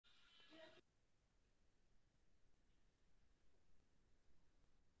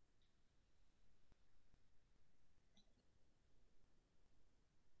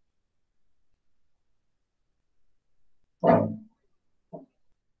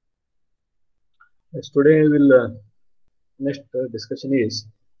Yes, today we'll next discussion is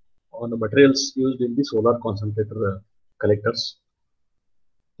on the materials used in the solar concentrator collectors.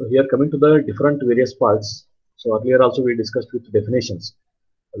 So here coming to the different various parts. So earlier also we discussed with definitions,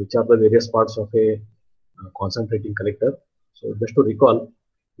 which are the various parts of a concentrating collector. So just to recall,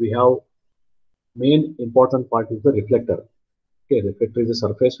 we have main important part is the reflector. Okay, reflector is a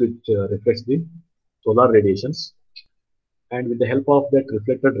surface which reflects the solar radiations, and with the help of that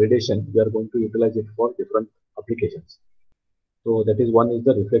reflected radiation, we are going to utilize it for different applications. So that is one is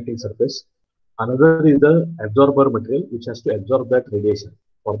the reflecting surface. Another is the absorber material which has to absorb that radiation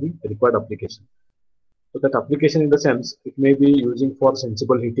for the required application. So that application in the sense it may be using for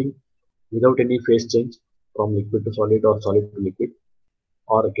sensible heating without any phase change from liquid to solid or solid to liquid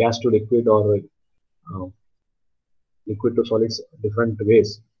or gas to liquid or uh, liquid to solids different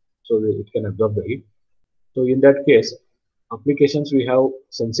ways. So it can absorb the heat. So in that case, applications we have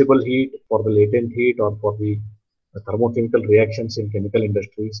sensible heat for the latent heat or for the thermochemical reactions in chemical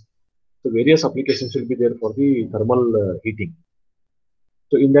industries. So various applications will be there for the thermal heating.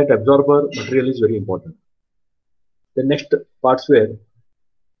 So in that absorber material is very important. The next parts were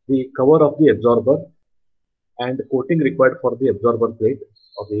the cover of the absorber and coating required for the absorber plate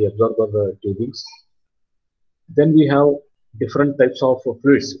or the absorber tubings. Then we have different types of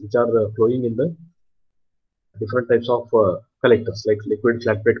fluids which are flowing in the different types of collectors like liquid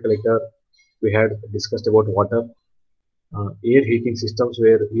flat plate collector. We had discussed about water, air heating systems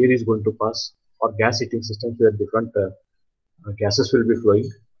where air is going to pass, or gas heating systems where different gases will be flowing.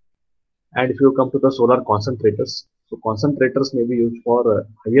 And if you come to the solar concentrators, so concentrators may be used for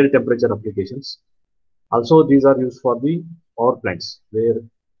higher temperature applications. Also, these are used for the power plants where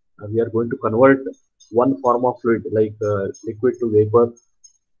we are going to convert one form of fluid like liquid to vapor.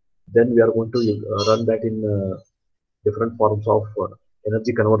 Then we are going to run that in different forms of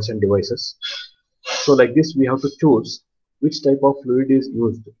energy conversion devices. So like this, we have to choose which type of fluid is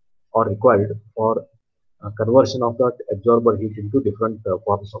used or required for conversion of that absorber heat into different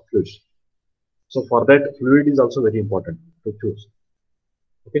forms of fluids. So for that, fluid is also very important to choose.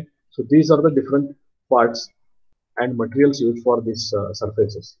 Okay, so these are the different parts and materials used for these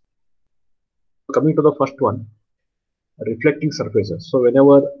surfaces. Coming to the first one, reflecting surfaces. So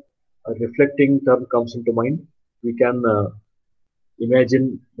whenever a reflecting term comes into mind, we can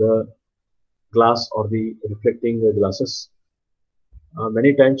imagine the glass or the reflecting glasses.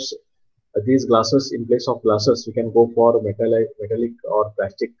 Many times these glasses, in place of glasses, we can go for metallic or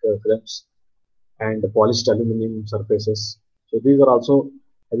plastic films and polished aluminum surfaces. So these are also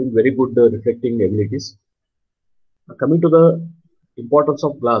having very good reflecting abilities. Coming to the importance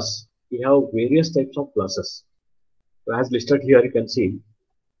of glass, we have various types of glasses. So as listed here, you can see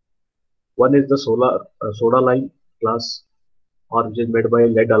one is the soda lime glass, or which is made by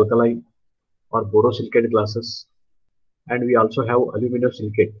lead alkali or borosilicate glasses, and we also have aluminum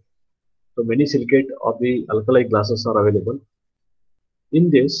silicate. So many silicate of the alkali glasses are available. In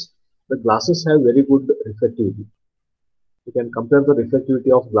this, the glasses have very good reflectivity. You can compare the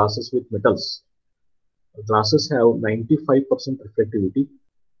reflectivity of glasses with metals. Glasses have 95% reflectivity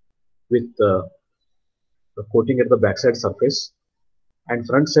with the coating at the backside surface, and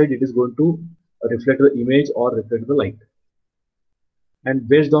front side it is going to reflect the image or reflect the light. And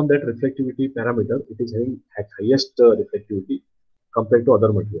based on that reflectivity parameter, it is having at highest reflectivity compared to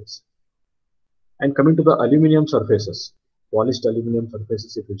other materials. And coming to the aluminum surfaces, polished aluminum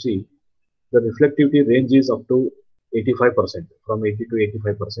surfaces, if you see, the reflectivity range is up to 85%, from 80 to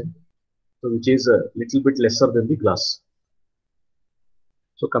 85%, so which is a little bit lesser than the glass.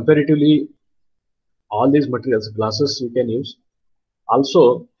 So comparatively, all these materials, glasses we can use.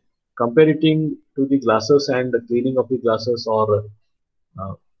 Also, comparing to the glasses and the cleaning of the glasses or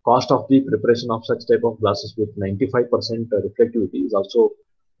uh, cost of the preparation of such type of glasses with 95% reflectivity is also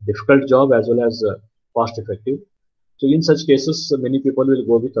difficult job as well as cost effective. So in such cases, many people will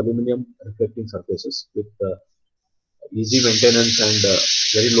go with aluminum reflecting surfaces with easy maintenance and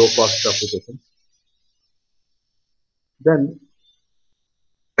very low cost application. Then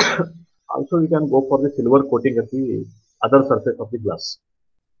also we can go for the silver coating at the other surface of the glass.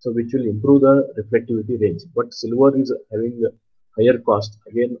 So which will improve the reflectivity range. But silver is having a higher cost.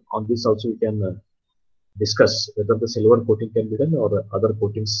 Again, on this also we can discuss whether the silver coating can be done or other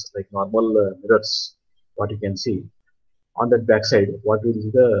coatings like normal mirrors, what you can see on that backside, what will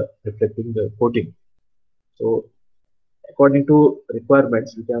be the reflecting the coating. So according to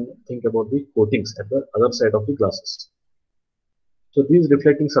requirements, we can think about the coatings at the other side of the glasses. So these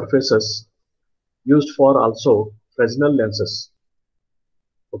reflecting surfaces used for also Fresnel lenses,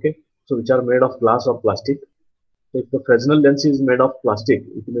 okay, so which are made of glass or plastic. So if the Fresnel lens is made of plastic,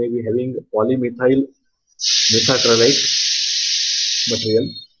 it may be having polymethyl methacrylate material.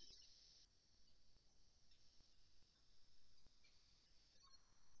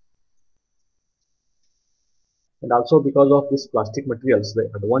 And also because of this plastic materials, the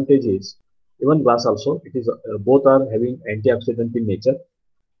advantage is even glass also, it is both are having antioxidant in nature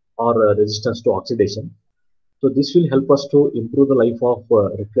or resistance to oxidation. So this will help us to improve the life of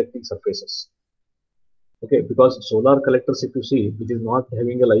reflecting surfaces. Okay, because solar collectors, if you see, it is not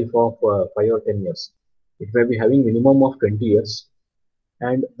having a life of 5 or 10 years. It may be having minimum of 20 years,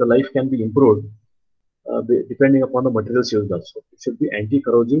 and the life can be improved depending upon the materials used also. It should be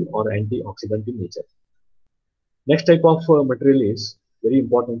anti-corrosive or antioxidant in nature. Next type of material is very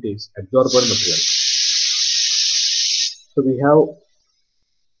important is absorber material. So we have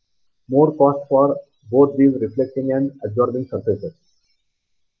more cost for both these reflecting and absorbing surfaces.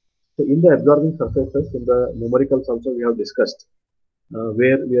 So in the absorbing surfaces, in the numericals also we have discussed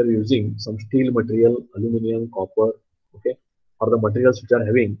where we are using some steel material, aluminum, copper, okay, or the materials which are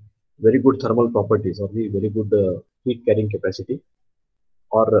having very good thermal properties or the very good heat carrying capacity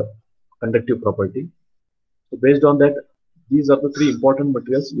or conductive property. So based on that, these are the three important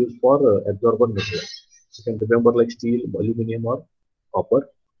materials used for absorber material. You can remember like steel, aluminum, or copper.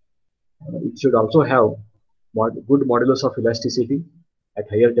 It should also have good modulus of elasticity at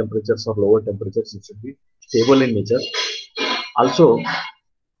higher temperatures or lower temperatures. It should be stable in nature. Also,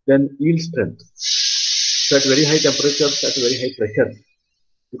 then yield strength. So at very high temperatures, at very high pressure,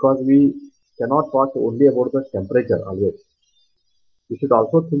 because we cannot talk only about the temperature always. We should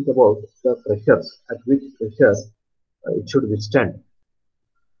also think about the pressures, at which pressure it should withstand.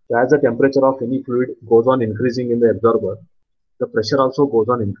 So as the temperature of any fluid goes on increasing in the absorber, the pressure also goes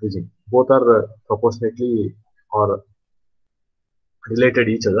on increasing. Both are proportionately or related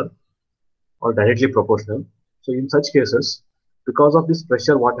each other or directly proportional. So in such cases, because of this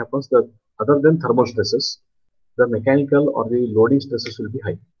pressure, what happens that other than thermal stresses, the mechanical or the loading stresses will be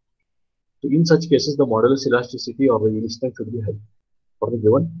high. So in such cases, the modulus elasticity or the yield strength should be high for the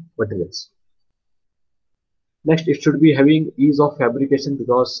given materials. Next, it should be having ease of fabrication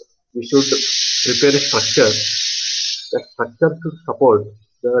because we should prepare a structure. That structure should support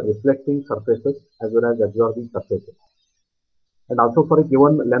the reflecting surfaces as well as absorbing surfaces. And also for a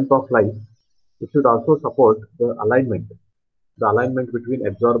given length of life, it should also support the alignment between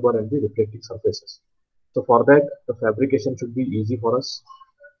absorber and the reflecting surfaces. So for that, the fabrication should be easy for us,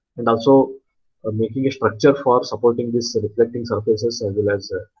 and also making a structure for supporting these reflecting surfaces as well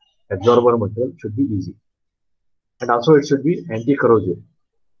as absorber material should be easy. And also it should be anti-corrosive.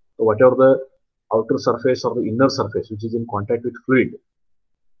 So whatever the outer surface or the inner surface which is in contact with fluid,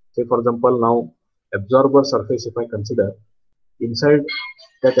 say for example now absorber surface, if I consider inside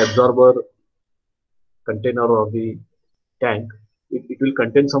that absorber container or the tank, it will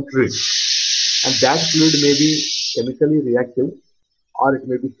contain some fluid, and that fluid may be chemically reactive or it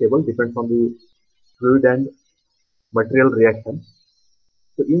may be stable, depends on the fluid and material reaction.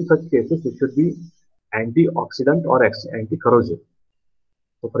 So in such cases, it should be antioxidant or anti-corrosive.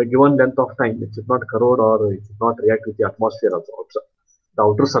 So for a given length of time, it should not corrode or it should not react with the atmosphere also. The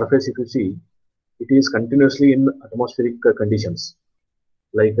outer surface, if you see, it is continuously in atmospheric conditions,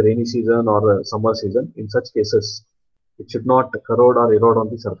 like rainy season or summer season. In such cases, it should not corrode or erode on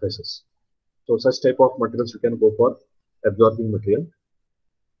the surfaces. So such type of materials you can go for absorbing material.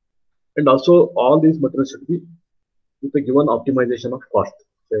 And also all these materials should be with a given optimization of cost.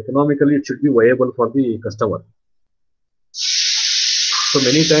 So economically, it should be viable for the customer. So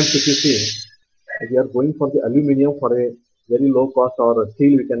many times, if you see, we are going for the aluminium for a very low cost, or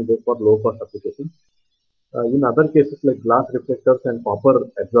steel we can go for low cost application. In other cases like glass reflectors and copper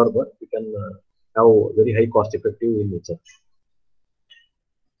absorber, we can have very high cost effective in nature.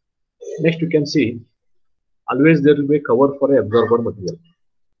 Next, you can see always there will be a cover for a absorber material.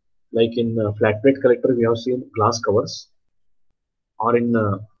 Like in flat plate collector, we have seen glass covers, or in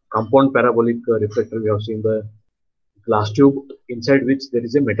compound parabolic reflector, we have seen the glass tube inside which there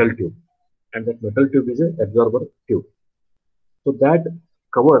is a metal tube, and that metal tube is a absorber tube. So that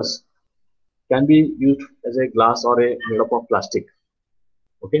covers can be used as a glass or a made up of plastic.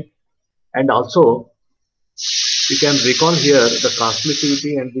 Okay, and also you can recall here the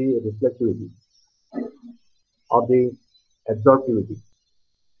transmittivity and the reflectivity or the absorptivity.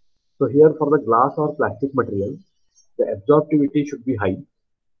 So here for the glass or plastic material, the absorptivity should be high.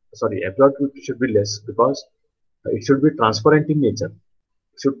 Sorry, absorptivity should be less because it should be transparent in nature.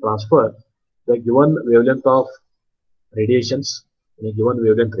 It should transfer the given wavelength of radiations in a given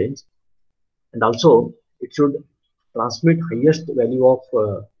wavelength range, and also it should transmit highest value of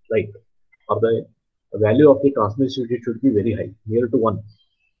light or the the value of the transmissivity should be very high, near to 1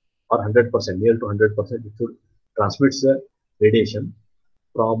 or 100%, near to 100%. It should transmit the radiation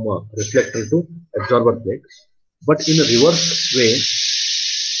from reflector to absorber plate. But in a reverse way,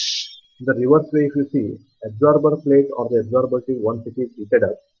 if you see absorber plate or the absorber tube, once it is heated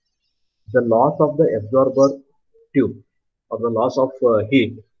up, the loss of the absorber tube or the loss of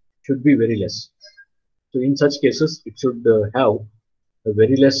heat should be very less. So in such cases, it should have a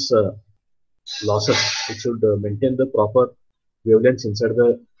very less losses. It should maintain the proper wavelengths inside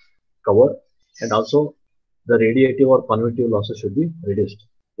the cover, and also the radiative or convective losses should be reduced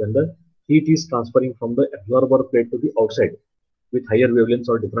when the heat is transferring from the absorber plate to the outside with higher wavelengths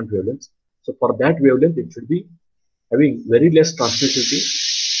or different wavelengths. So for that wavelength, it should be having very less transmissivity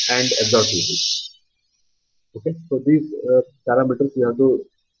and absorptivity. Okay, so these parameters we have to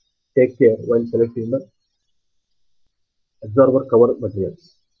take care while selecting the absorber cover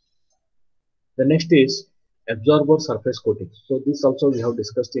materials. The next is absorber surface coating. So this also we have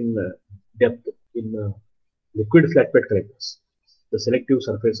discussed in depth in liquid flatbed collectors, the selective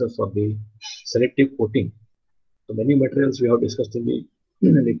surfaces or the selective coating. So many materials we have discussed in the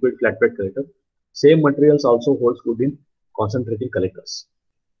liquid flatbed collector. Same materials also holds good in concentrating collectors.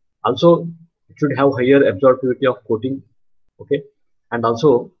 Also, it should have higher absorptivity of coating, okay, and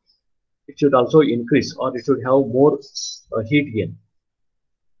also it should also increase or it should have more heat gain.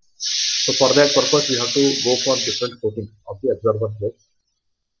 So for that purpose, we have to go for different coating of the absorber plate.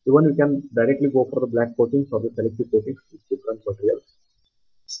 Even you can directly go for the black coatings or the selective coatings with different materials,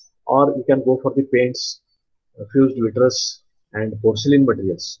 or you can go for the paints, fused vitreous, and porcelain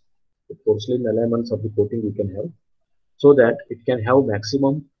materials. The porcelain elements of the coating we can have, so that it can have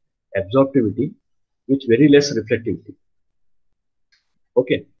maximum absorptivity with very less reflectivity.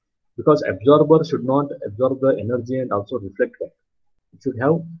 Okay, because absorber should not absorb the energy and also reflect back. It should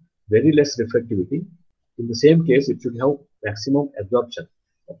have very less reflectivity. In the same case, it should have maximum absorption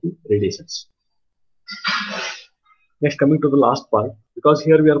of the radiations. Next, coming to the last part, because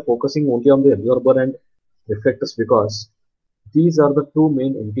here we are focusing only on the absorber and reflectors, because these are the two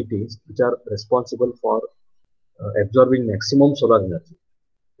main entities which are responsible for absorbing maximum solar energy.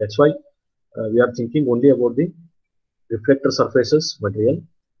 That's why we are thinking only about the reflector surfaces material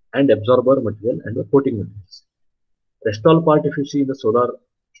and absorber material and the coating materials. Rest all part, if you see the solar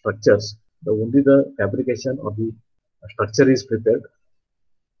structures, only the fabrication of the structure is prepared,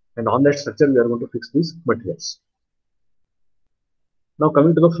 and on that structure we are going to fix these materials. Now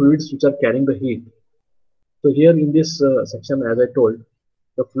coming to the fluids which are carrying the heat. So here in this section, as I told,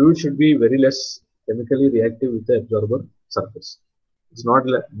 the fluid should be very less chemically reactive with the absorber surface. It's not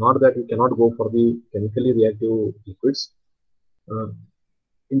that you cannot go for the chemically reactive liquids.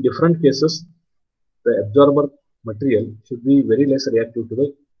 In different cases, the absorber material should be very less reactive to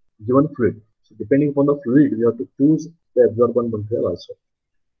the given fluid. So depending upon the fluid, we have to choose the absorbent material also.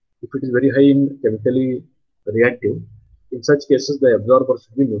 If it is very high in chemically reactive, in such cases the absorber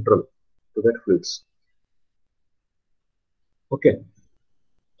should be neutral to that fluids. Okay.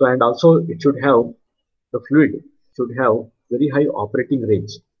 So and also it should have, the fluid should have very high operating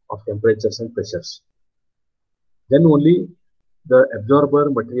range of temperatures and pressures. Then only the absorber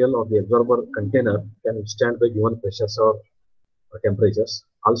material or the absorber container can withstand the given pressures or temperatures.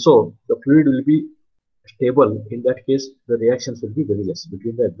 Also, the fluid will be stable. In that case, the reactions will be very less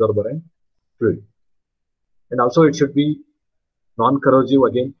between the absorber and fluid. And also, it should be non-corrosive.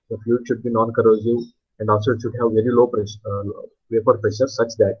 Again, the fluid should be non-corrosive, and also it should have very low pressure, vapor pressure,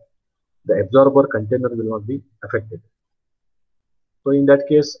 such that the absorber container will not be affected. So in that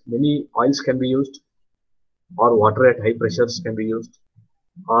case, many oils can be used, or water at high pressures can be used,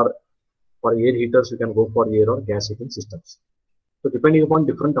 or for air heaters you can go for air or gas heating systems. So depending upon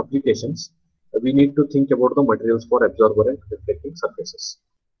different applications, we need to think about the materials for absorber and reflecting surfaces,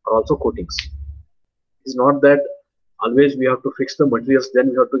 or also coatings. It's not that always we have to fix the materials, then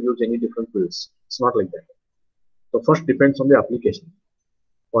we have to use any different fluids. It's not like that. So first depends on the application.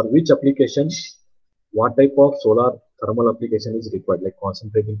 For which application, what type of solar thermal application is required, like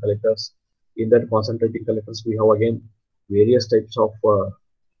concentrating collectors. In that concentrating collectors, we have again various types of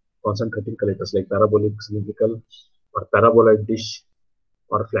concentrating collectors, like parabolic, cylindrical, or paraboloid dish,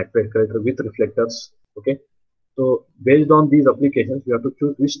 or flatbed collector with reflectors. Okay, so based on these applications, we have to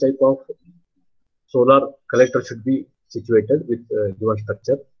choose which type of solar collector should be situated with given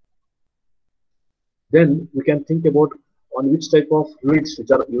structure. Then we can think about on which type of fluids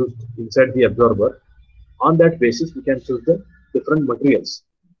which are used inside the absorber. On that basis, we can choose the different materials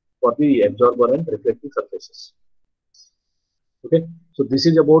for the absorber and reflecting surfaces. Okay, so this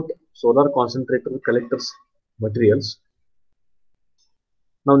is about solar concentrator collectors materials.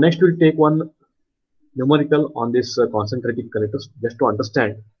 Now next we'll take one numerical on this concentrating collectors just to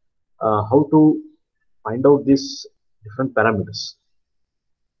understand how to find out these different parameters.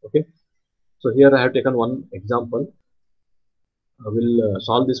 Okay, so here I have taken one example. I will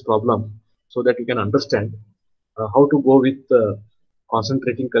solve this problem so that you can understand how to go with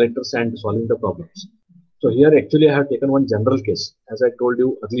concentrating collectors and solving the problems. So here actually I have taken one general case. As I told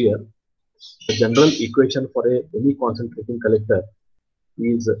you earlier, the general equation for any concentrating collector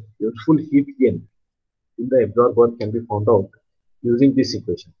is useful heat gain in the absorber can be found out using this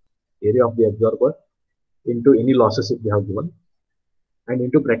equation. Area of the absorber into any losses if they have given, and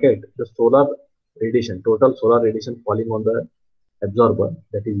into bracket the solar radiation, total solar radiation falling on the absorber,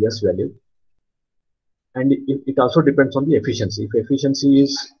 that is S value. And it also depends on the efficiency. If efficiency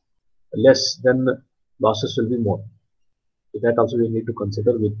is less, then losses will be more. So that also we need to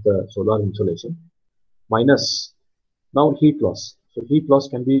consider with the solar insolation. Minus now heat loss. So heat loss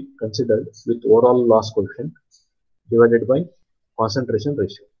can be considered with overall loss coefficient divided by concentration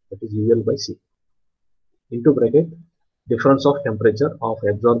ratio, that is UL by C, into bracket difference of temperature of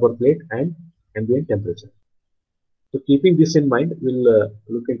absorber plate and ambient temperature. So keeping this in mind, we'll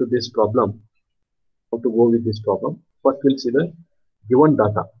look into this problem, how to go with this problem. First we'll see the given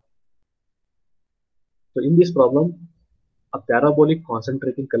data. So in this problem, a parabolic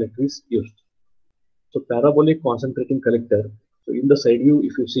concentrating collector is used. So parabolic concentrating collector, so in the side view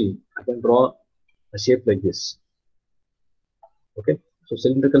if you see, I can draw a shape like this. Okay, so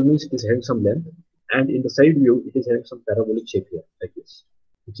cylindrical means it is having some length, and in the side view it is having some parabolic shape here like this,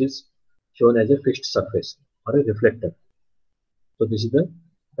 which is shown as a fixed surface or a reflector. So this is the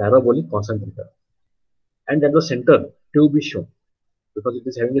parabolic concentrator, and at the center tube is shown because it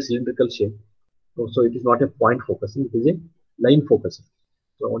is having a cylindrical shape. So it is not a point focusing, it is a line focusing.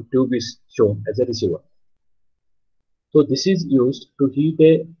 So one tube is shown as a receiver. So this is used to heat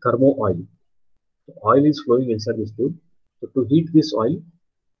a thermo oil. So oil is flowing inside this tube. So to heat this oil,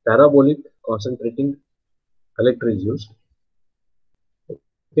 parabolic concentrating collector is used,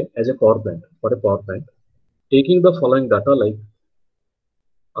 okay, as a power plant, for a power plant. Taking the following data, like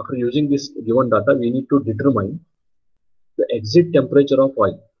after using this given data, we need to determine the exit temperature of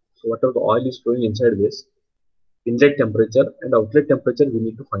oil. So whatever the oil is flowing inside this, inlet temperature and outlet temperature we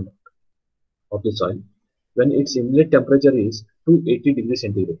need to find out of this oil when its inlet temperature is 280 degrees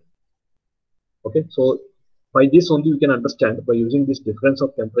centigrade. Okay, so by this only we can understand, by using this difference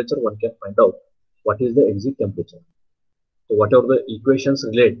of temperature one can find out what is the exit temperature. So whatever the equations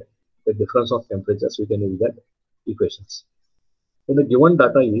relate the difference of temperatures, we can use that equations. So the given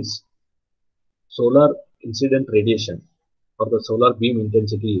data is solar incident radiation or the solar beam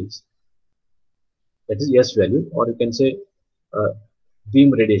intensity is, that is S value, or you can say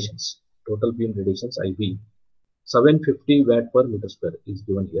beam radiations, total beam radiations IB, 750 watt per meter square is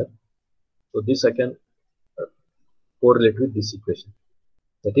given here. So this I can correlate with this equation,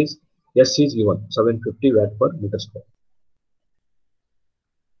 that is S is given 750 watt per meter square.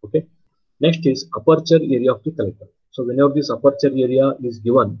 Okay, next is aperture area of the collector. So whenever this aperture area is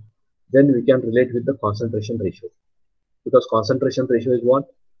given, then we can relate with the concentration ratio, because concentration ratio is what?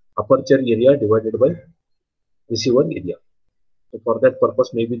 Aperture area divided by receiver area. So for that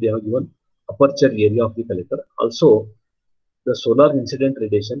purpose, maybe they have given aperture area of the collector. Also, the solar incident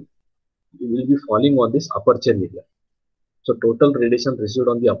radiation will be falling on this aperture area. So total radiation received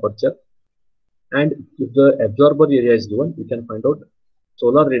on the aperture, and if the absorber area is given, we can find out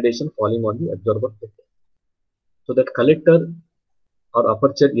solar radiation falling on the absorber plate. So that collector or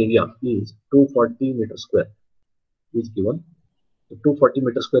aperture area is 240 meter square is given. So 240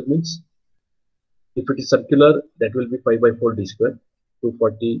 meter square means if it is circular, that will be 5 by 4 d square,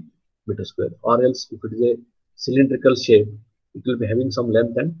 240 meter square. Or else if it is a cylindrical shape, it will be having some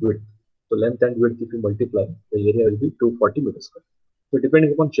length and width. So length and width, if you multiply, the area will be 240 meter square. So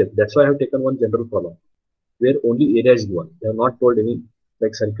depending upon shape, that's why I have taken one general problem where only area is given. They have not told any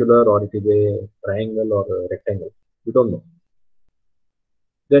like circular or it is a triangle or a rectangle. We don't know.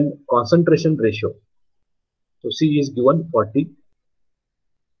 Then concentration ratio. So C is given 40.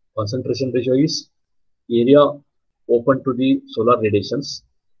 Concentration ratio is area open to the solar radiations,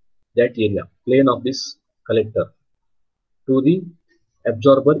 that area, plane of this collector, to the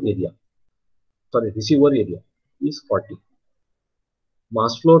absorber area, sorry, receiver area is 40.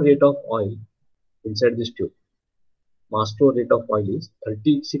 Mass flow rate of oil inside this tube. Mass flow rate of oil is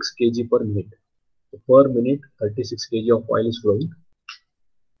 36 kg per minute. So per minute, 36 kg of oil is flowing,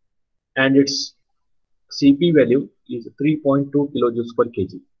 and its CP value is 3.2 kilojoules per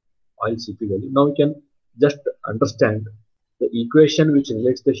kg. Oil CP value. Now we can just understand the equation which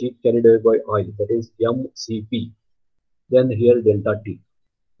relates the heat carried away by oil, that is MCP. Then here delta T.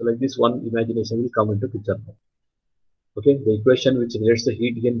 So like this one imagination will come into picture now. Okay, the equation which relates the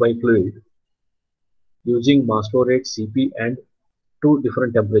heat gain by fluid using mass flow rate Cp and two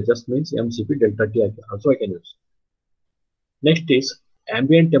different temperatures means mCp delta T also I can use. Next is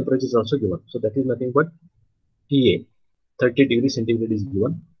ambient temperature is also given. So that is nothing but Ta, 30 degrees centigrade is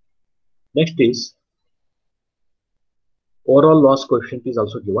given. Next is overall loss coefficient is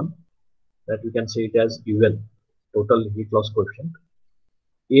also given, that we can say it as UL, total heat loss coefficient,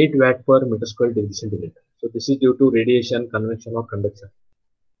 8 watt per meter square degree centigrade. So this is due to radiation, convection or conduction.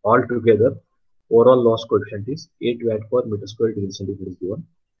 Altogether, overall loss coefficient is 8 watt per meter square degree centigrade is given.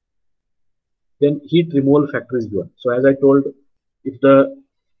 Then heat removal factor is given. So as I told, if the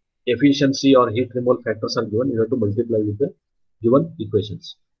efficiency or heat removal factors are given, you have to multiply with the given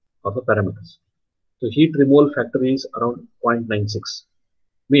equations of the parameters. So heat removal factor is around 0.96,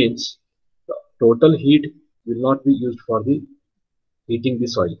 means the total heat will not be used for the heating the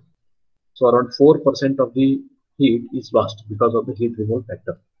soil. So around 4% of the heat is lost because of the heat removal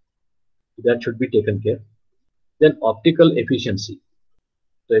factor. That should be taken care. Then optical efficiency.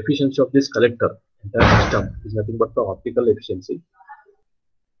 The efficiency of this collector entire system is nothing but the optical efficiency.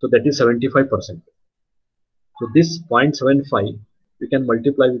 So that is 75%. So this 0.75 we can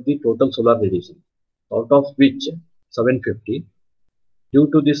multiply with the total solar radiation, out of which 750. Due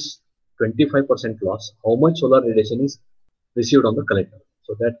to this 25% loss, how much solar radiation is received on the collector?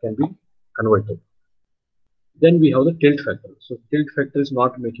 So that can be converted. Then we have the tilt factor. So tilt factor is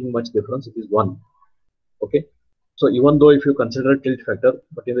not making much difference. It is 1. Okay. So even though if you consider tilt factor,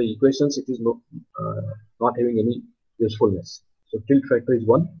 but in the equations it is not having any usefulness. So tilt factor is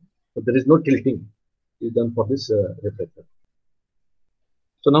 1. So there is no tilting is done for this reflector.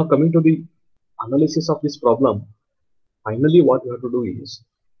 So now coming to the analysis of this problem, finally what we have to do is,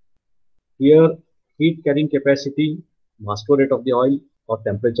 here heat carrying capacity, mass flow rate of the oil or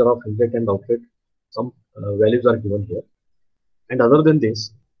temperature of inlet and outlet, some values are given here. And other than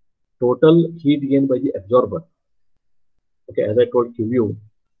this, total heat gain by the absorber. Okay, as I told QU,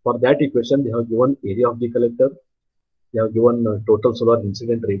 for that equation they have given area of the collector, they have given total solar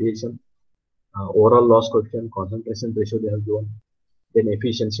incident radiation, overall loss coefficient, concentration ratio they have given, then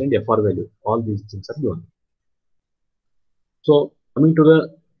efficiency and FR value. All these things are given. So coming to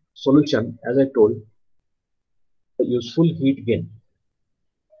the solution, as I told, the useful heat gain.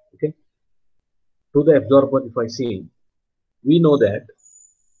 Okay, to the absorber, if I see, we know that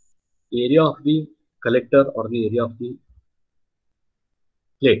area of the collector or the area of the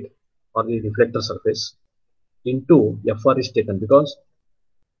plate or the reflector surface into FR is taken, because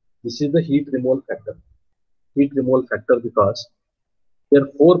this is the heat removal factor. Heat removal factor because there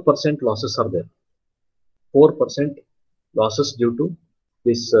 4% losses are there. 4% losses due to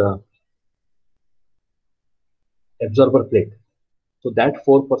this absorber plate. So that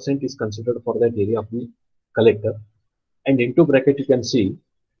 4% is considered for that area of the collector. And into bracket you can see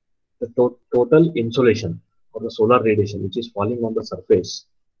the total insolation or the solar radiation which is falling on the surface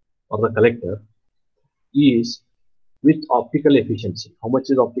or the collector is with optical efficiency. How much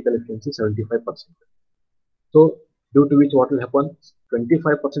is optical efficiency? 75%. So due to which what will happen?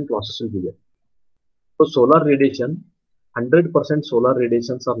 25% losses will be there. So solar radiation, 100% solar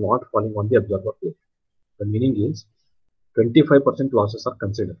radiations are not falling on the absorber plate. The meaning is 25% losses are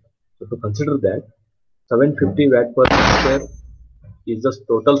considered. So to consider that, 750 watt per square is the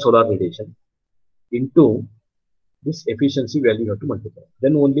total solar radiation into this efficiency value you have to multiply.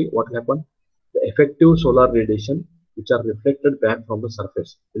 Then only what will happen? The effective solar radiation which are reflected back from the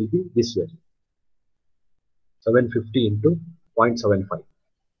surface will be this value, 750 into 0.75.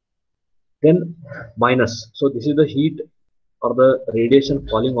 Then minus, so this is the heat or the radiation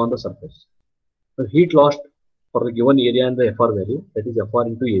falling on the surface. The heat lost for the given area and the FR value, that is FR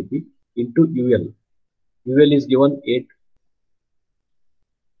into AP into UL. UL is given 8.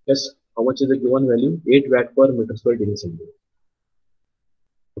 Yes, how much is the given value? 8 watt per meter square degree centigrade.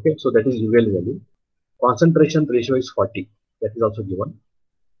 Okay, so that is UL value. Concentration ratio is 40. That is also given.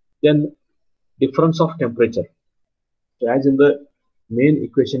 Then difference of temperature. So as in the main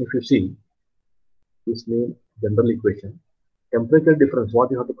equation, if you see this main general equation, temperature difference,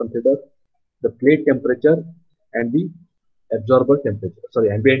 what you have to consider? The plate temperature and the absorber temperature,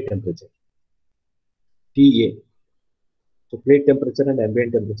 sorry, ambient temperature, TA. So plate temperature and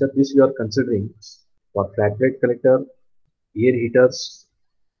ambient temperature, this we are considering for flat plate collector, air heaters,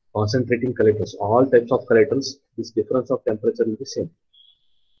 concentrating collectors, all types of collectors, this difference of temperature is the same.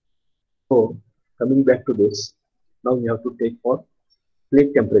 So coming back to this, now we have to take for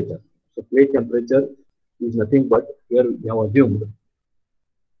plate temperature. So plate temperature is nothing but, here we have assumed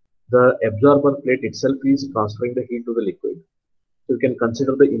the absorber plate itself is transferring the heat to the liquid. you can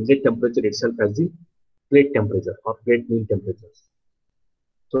consider the inlet temperature itself as the plate temperature or plate mean temperature.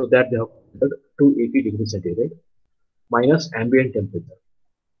 So that they have considered 280 degrees centigrade minus ambient temperature.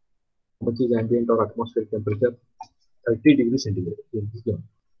 Which is ambient or atmospheric temperature? 30 degrees centigrade.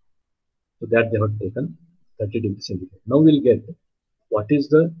 So that they have taken 30 degrees centigrade. Now we'll get what is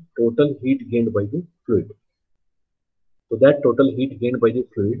the total heat gained by the fluid. So that total heat gained by the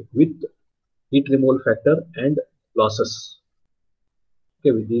fluid with heat removal factor and losses.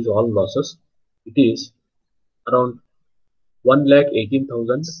 Okay, with these all losses, it is around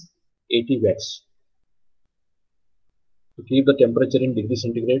 1,18,080 watts. To keep the temperature in degree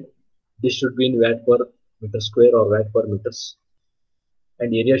centigrade, this should be in watt per meter square or watt per meters,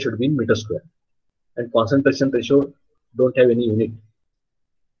 and area should be in meter square. And concentration ratio don't have any unit,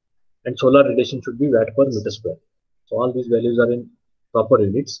 and solar radiation should be watt per meter square. So all these values are in proper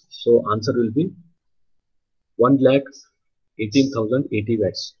units. So answer will be 1,18,080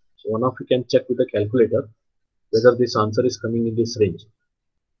 watts. So one of you can check with the calculator whether this answer is coming in this range.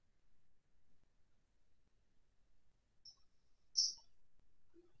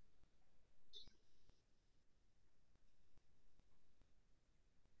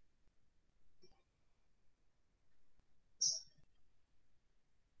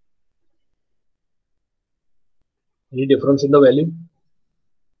 Any difference in the value?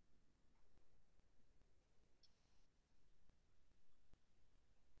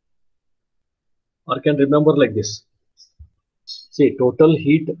 Or can remember like this. See, total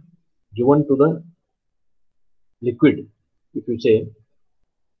heat given to the liquid, if you say,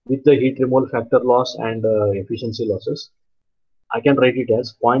 with the heat removal factor loss and efficiency losses, I can write it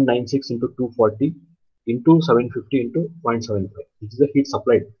as 0.96 into 240 into 750 into 0.75. This is the heat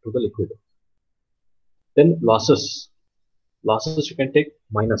supplied to the liquid. Then losses. Losses you can take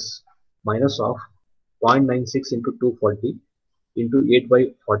minus of 0.96 into 240 into 8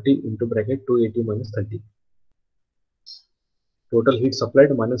 by 40 into bracket 280 minus 30. Total heat supplied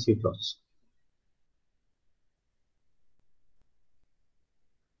minus heat loss.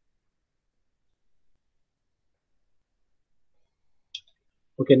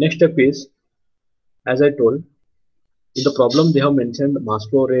 Okay, next step is, as I told, in the problem they have mentioned mass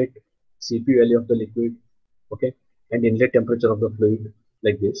flow rate, Cp value of the liquid, okay, and inlet temperature of the fluid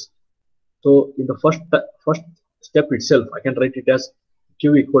like this. So in the first step itself, I can write it as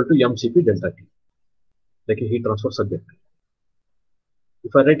Q equal to mCp delta T, like a heat transfer subject.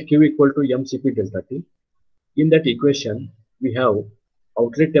 If I write Q equal to mCp delta T, in that equation we have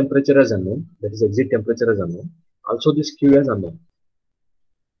outlet temperature as unknown, that is exit temperature as unknown, also this Q as unknown.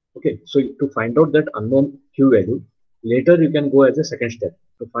 Okay, so to find out that unknown Q value, later you can go as a second step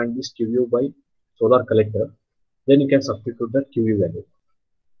to find this QU by solar collector. Then you can substitute that QU value.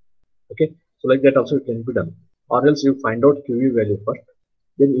 Okay, so like that also it can be done. Or else you find out QU value first.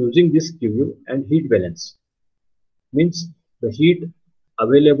 Then using this QU and heat balance, means the heat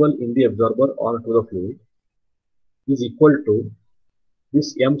available in the absorber or to the fluid is equal to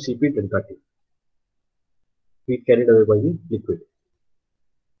this mCp delta T, heat carried away by the liquid.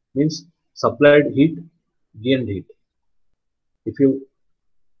 Means supplied heat, gained heat. If you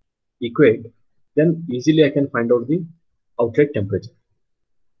equate, then easily I can find out the outlet temperature.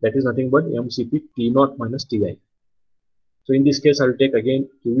 That is nothing but mCp T0 minus Ti. So in this case, I will take again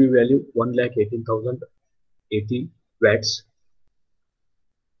QV value 1,18,080 watts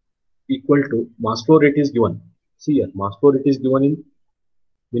equal to mass flow rate is given. See here, mass flow rate is given in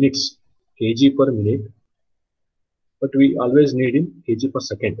minutes, kg per minute, but we always need in kg per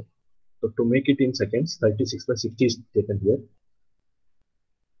second. So to make it in seconds, 36 by 60 is taken here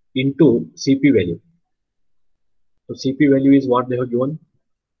into Cp value. So Cp value is what they have given,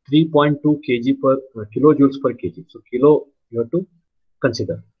 3.2 kg per kilojoules per kg. So kilo you have to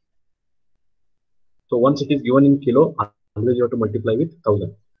consider. So once it is given in kilo, always you have to multiply with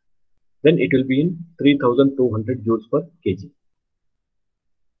 1000. Then it will be in 3200 joules per kg.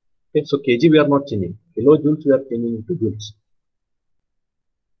 Okay, so kg we are not changing. Kilojoules we are changing into joules.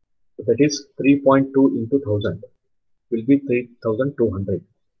 So that is 3.2 into 1000 will be 3200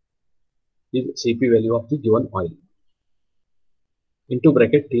 is Cp value of the given oil. Into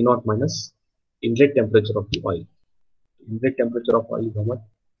bracket T0 minus inlet temperature of the oil. Inlet temperature of oil is how much?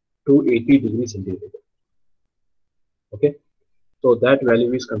 280 degrees centigrade. Okay, so that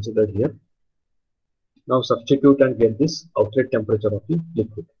value is considered here. Now substitute and get this outlet temperature of the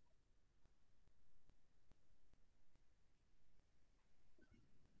liquid.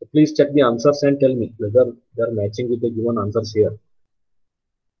 So please check the answers and tell me whether they are matching with the given answers here.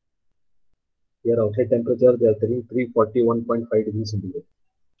 Here outlet temperature they are telling 341.5 degrees centigrade.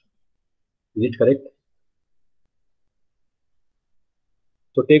 Is it correct?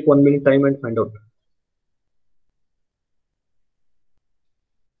 So take 1 minute time and find out.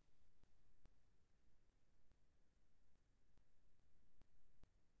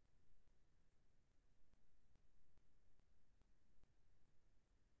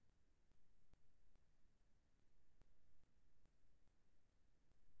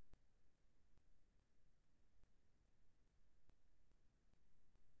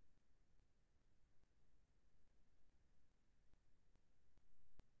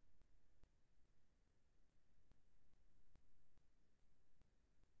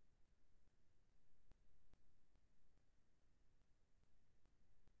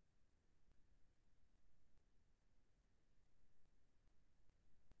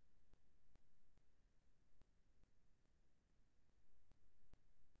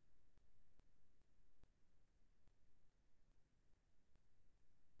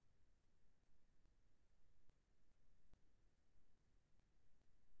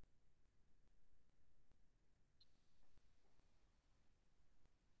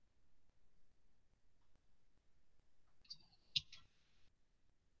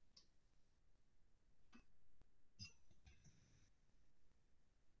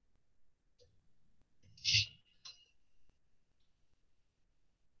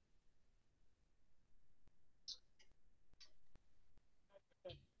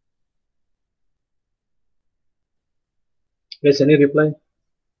 Yes, any reply?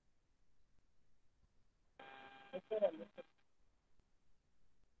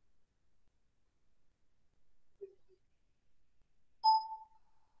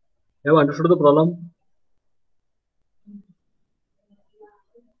 Have you understood the problem?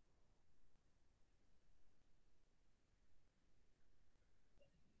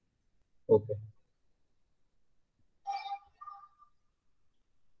 Okay.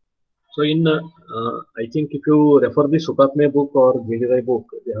 So I think if you refer the Sukatme book or Girirai book,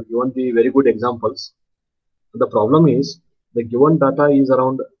 they have given the very good examples. The problem is the given data is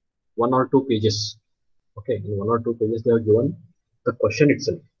around 1 or 2 pages. Okay, in 1 or 2 pages they have given the question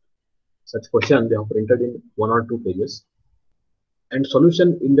itself. Such question they have printed in 1 or 2 pages. And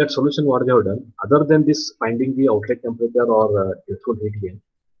solution in that solution what they have done, other than this finding the outlet temperature or useful heat gain,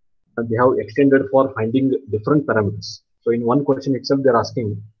 and they have extended for finding different parameters. So in one question itself they are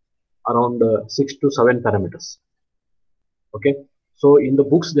asking around 6 to 7 parameters. Okay, so in the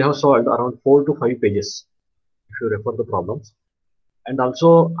books they have solved around 4 to 5 pages if you refer the problems. And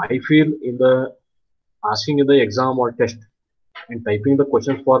also I feel in the asking in the exam or test and typing the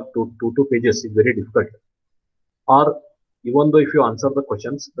questions for two pages is very difficult. Or even though if you answer the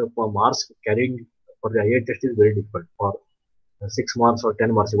questions, the marks carrying for the IA test is very difficult for 6 marks or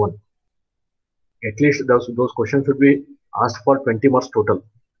 10 marks even. At least those questions should be asked for 20 marks total.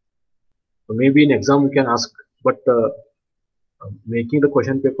 So maybe in exam we can ask, but making the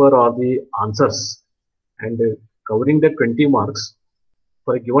question paper or the answers and covering the 20 marks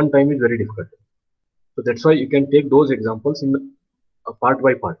for a given time is very difficult. So that's why you can take those examples in part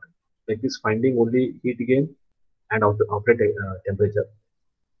by part, like this finding only heat gain and outlet temperature,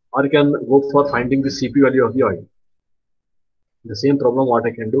 or you can go for finding the CP value of the oil. The same problem what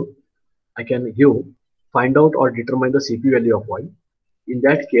I can do, I can give find out or determine the CP value of oil. In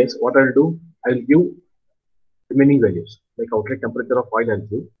that case, what I'll do, I'll give remaining values like outlet temperature of oil I'll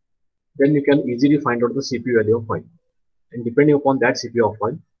give. Then you can easily find out the CP value of oil. And depending upon that CP of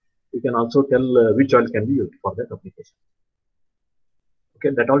oil, you can also tell which oil can be used for that application. Okay,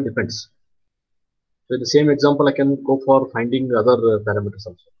 that all depends. So the same example, I can go for finding other parameters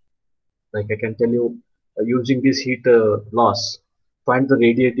also. Like I can tell you using this heat loss, find the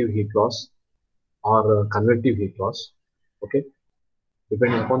radiative heat loss or convective heat loss. Okay,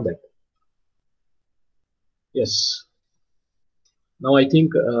 depending upon that. Yes. Now I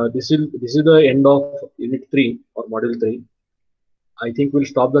think this is the end of unit 3 or module 3. I think we'll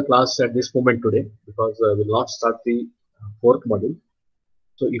stop the class at this moment today because we'll not start the fourth module.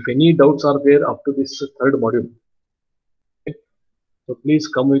 So if any doubts are there up to this third module, okay, so please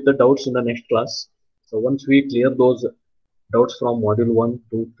come with the doubts in the next class. So once we clear those doubts from module 1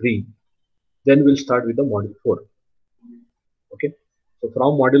 to 3, then we'll start with the module 4. Okay. So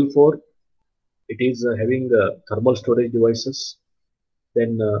from module 4, it is having thermal storage devices.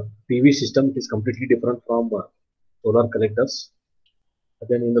 Then PV system, it is completely different from solar collectors. And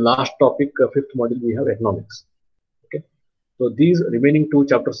then in the last topic, fifth module, we have economics. Okay. So these remaining two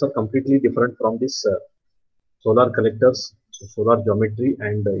chapters are completely different from this solar collectors, so solar geometry,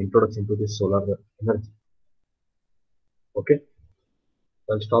 and introduction to this solar energy. Okay.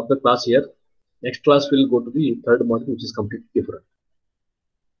 I'll stop the class here. Next class we'll go to the third module, which is completely different.